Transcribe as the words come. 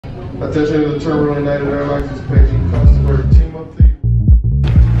Attention to the Terminal United Airlines is paging customer team up the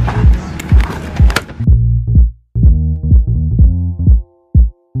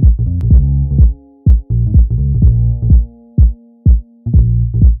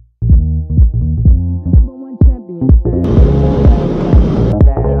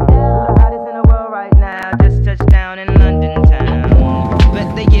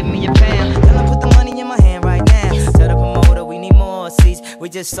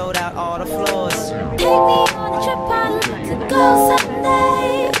just sold out all the floors. Take me on a trip, I'd like to go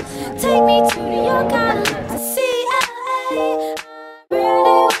someday. Take me to New York, I'd like to see LA. I really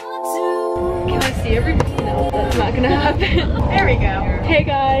want to. Can I see everybody? No, that's not gonna happen. There we go. Hey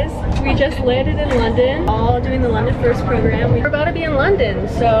guys, we just landed in London. All doing the London First program. We're about to be in London,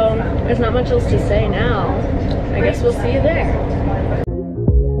 so there's not much else to say now. I guess we'll see you there.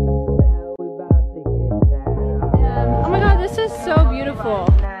 Oh my god, this is so beautiful.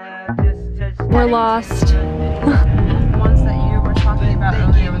 We're lost. Ones that you were talking about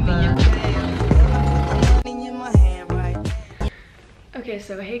earlier with the... Okay,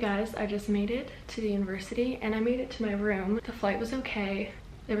 so hey guys, I just made it to the university and I made it to my room. The flight was okay.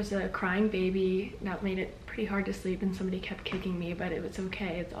 There was a crying baby that made it pretty hard to sleep and somebody kept kicking me, but it was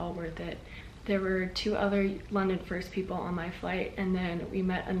okay, it's all worth it. There were 2 other London First people on my flight, and then we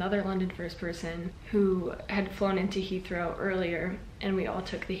met another London First person who had flown into Heathrow earlier, and we all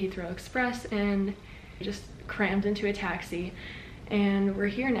took the Heathrow Express and just crammed into a taxi. And we're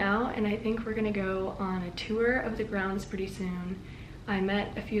here now, and I think we're gonna go on a tour of the grounds pretty soon. I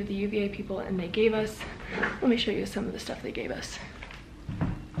met a few of the UVA people and they gave us, let me show you some of the stuff they gave us.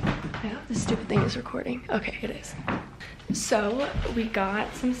 I hope this stupid thing is recording. Okay, it is. So we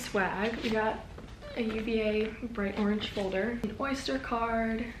got some swag. We got a UVA bright orange folder, an Oyster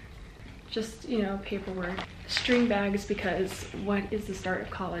card, just, you know, paperwork, string bags, because what is the start of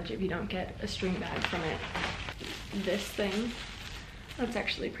college if you don't get a string bag from it? This thing, that's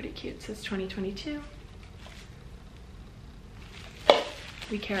actually pretty cute. It says 2022.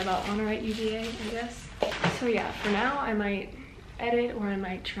 We care about honor at UVA, I guess. So yeah, for now I might edit, or I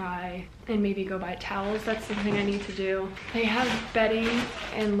might try and maybe go buy towels. That's something I need to do. They have bedding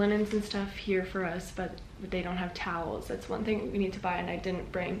and linens and stuff here for us, but they don't have towels. That's one thing we need to buy and I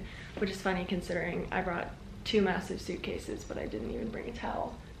didn't bring, which is funny considering I brought 2 massive suitcases, but I didn't even bring a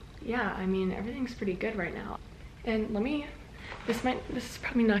towel. Yeah, I mean, everything's pretty good right now. And this is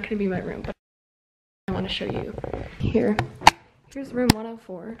probably not gonna be my room, but I wanna show you. Here's room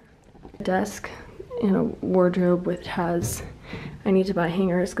 104. Desk and a wardrobe which has, I need to buy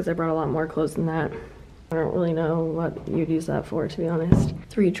hangers because I brought a lot more clothes than that. I don't really know what you'd use that for, to be honest.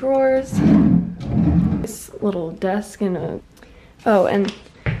 3 drawers, this little desk, and a, oh, and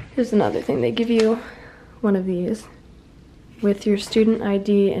here's another thing. They give you one of these with your student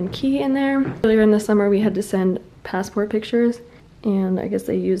ID and key in there. Earlier in the summer we had to send passport pictures, and I guess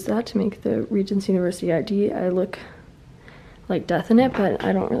they used that to make the Regent's University ID. I look like death in it, but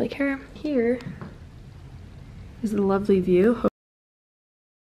I don't really care. Here is a lovely view.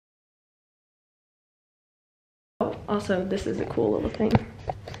 Also, this is a cool little thing.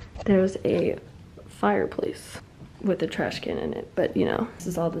 There's a fireplace with a trash can in it, but you know, this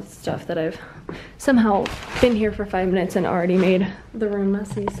is all the stuff that I've somehow been here for 5 minutes and already made the room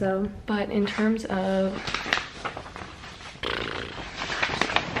messy, so. But in terms of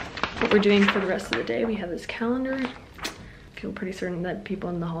what we're doing for the rest of the day, we have this calendar. I feel pretty certain that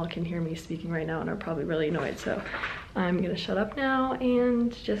people in the hall can hear me speaking right now and are probably really annoyed, so I'm gonna shut up now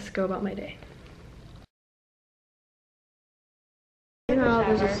and just go about my day.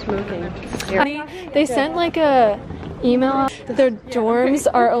 There's just smoking. They sent like a email out that their dorms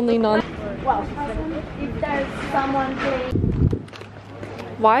are only non. Well, if there's someone playing.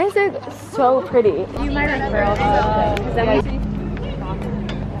 Why is it so pretty? You might remember also.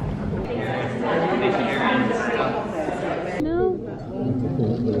 No,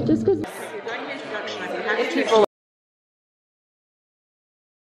 just because people.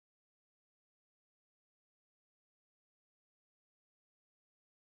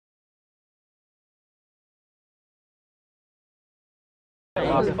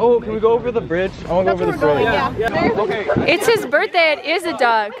 Oh, can we go over the bridge? I want to go over the bridge. Yeah. Okay. It's his birthday. It is a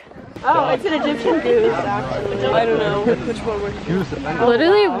duck. Oh, it's an Egyptian goose, actually. I don't know which one we're using.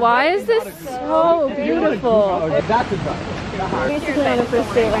 Literally, why is this so beautiful? That's a duck. Basically on a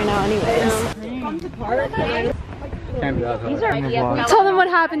first date right now, anyways. Tell them what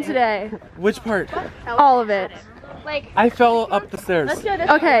happened today. Which part? All of it. I fell up the stairs.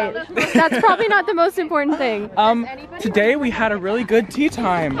 Okay, that's probably not the most important thing. Today we had a really good tea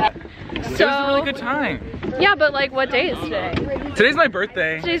time. It was a really good time. Yeah, but like what day is today? Today's my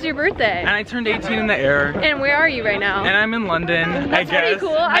birthday. Today's your birthday. And I turned 18 in the air. And where are you right now? And I'm in London, That's I guess. pretty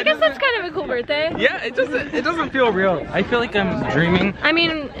cool. I guess that's kind of a cool birthday. Yeah, it doesn't feel real. I feel like I'm dreaming. I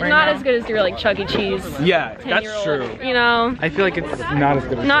mean, right not now. as good as your like Chuck E. Cheese. Yeah, that's 10-year-old, true. You know? I feel like it's not as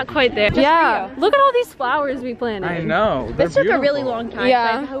good as Not quite there. Yeah. Look at all these flowers we planted. I know. They're This took a beautiful. really long time.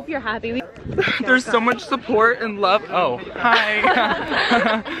 Yeah. But I hope you're happy. There's so much support and love. Oh, hi.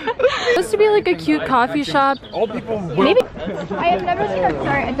 It's supposed to be like a cute coffee shop. All people will. Maybe. I have never seen a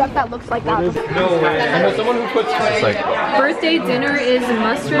duck that looks like that. No way. I know someone who puts just like Birthday dinner is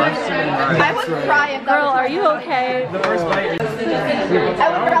mustard. I would cry if that Girl, are you okay? the first bite. I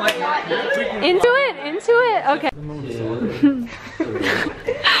would rather not eat. Into it, okay.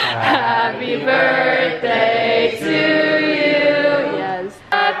 Happy birthday to you. Yes.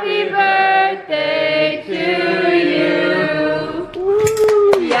 Happy birthday to you.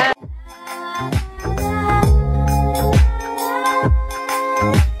 Yes.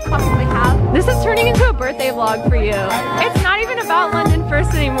 This is turning into a birthday vlog for you. It's not even about London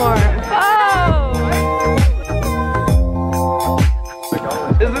First anymore. Oh!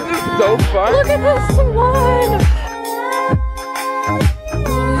 Isn't this so fun? Look at this one!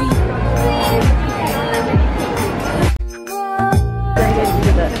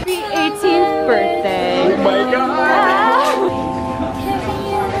 Happy 18th birthday. Oh my god.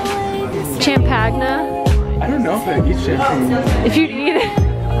 Champagna. I don't know if I eat champagne. If you'd eat it.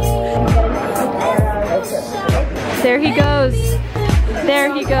 There he goes.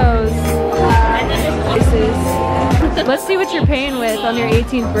 There he goes. Let's see what you're paying with on your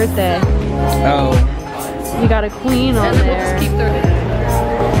 18th birthday. Oh. You got a queen on there.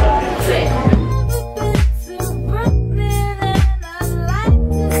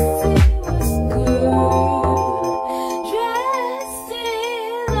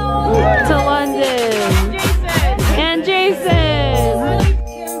 To London. And Jaison.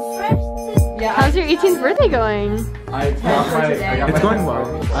 How's your 18th birthday going? It's going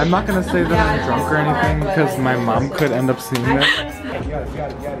well. I'm not gonna say that I'm drunk or anything because my mom could end up seeing this.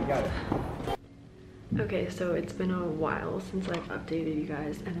 Okay, so it's been a while since I've updated you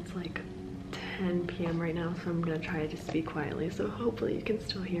guys, and it's like 10 p.m. right now, so I'm gonna try to speak quietly, so hopefully you can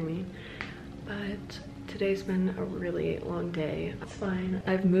still hear me. But today's been a really long day. It's fine.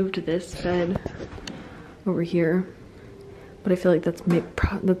 I've moved this bed over here, but I feel like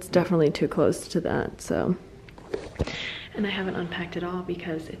that's definitely too close to that, so. And I haven't unpacked it all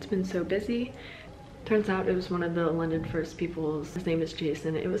because it's been so busy. Turns out it was one of the London First people's, his name is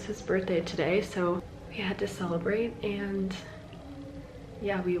Jaison. It was his birthday today, so we had to celebrate, and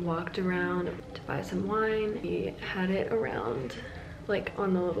yeah, we walked around to buy some wine. We had it around like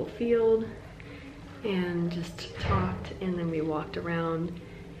on the little field and just talked, and then we walked around,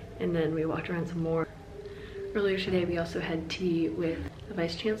 and then we walked around some more. Earlier today we also had tea with the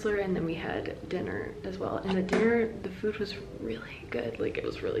Vice Chancellor, and then we had dinner as well. And the dinner, the food was really good. Like, it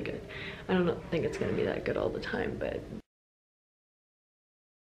was really good. I don't think it's gonna be that good all the time, but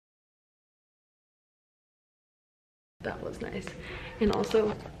that was nice. And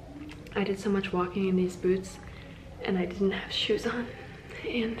also, I did so much walking in these boots and I didn't have shoes on.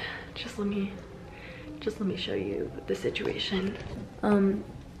 And just let me show you the situation.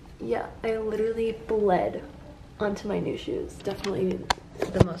 Yeah, I literally bled onto my new shoes. Definitely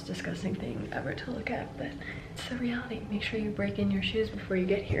the most disgusting thing ever to look at, but it's the reality. Make sure you break in your shoes before you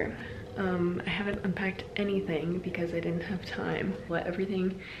get here. I haven't unpacked anything because I didn't have time. But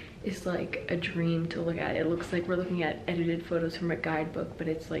everything is like a dream to look at. It looks like we're looking at edited photos from a guidebook, but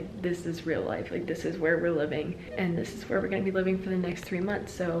it's like, this is real life. Like, this is where we're living, and this is where we're gonna be living for the next 3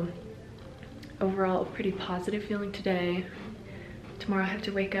 months. So overall, pretty positive feeling today. Tomorrow I have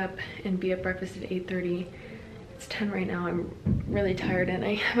to wake up and be at breakfast at 8:30. It's 10 right now. I'm really tired and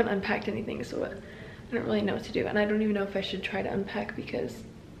I haven't unpacked anything, so I don't really know what to do. And I don't even know if I should try to unpack because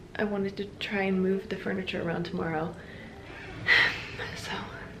I wanted to try and move the furniture around tomorrow. So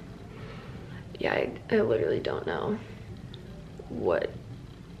yeah, I literally don't know what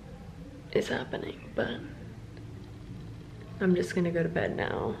is happening, but I'm just gonna go to bed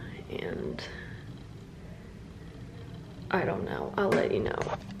now, and I don't know, I'll let you know.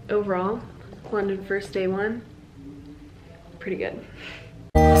 Overall, London First day 1, pretty good.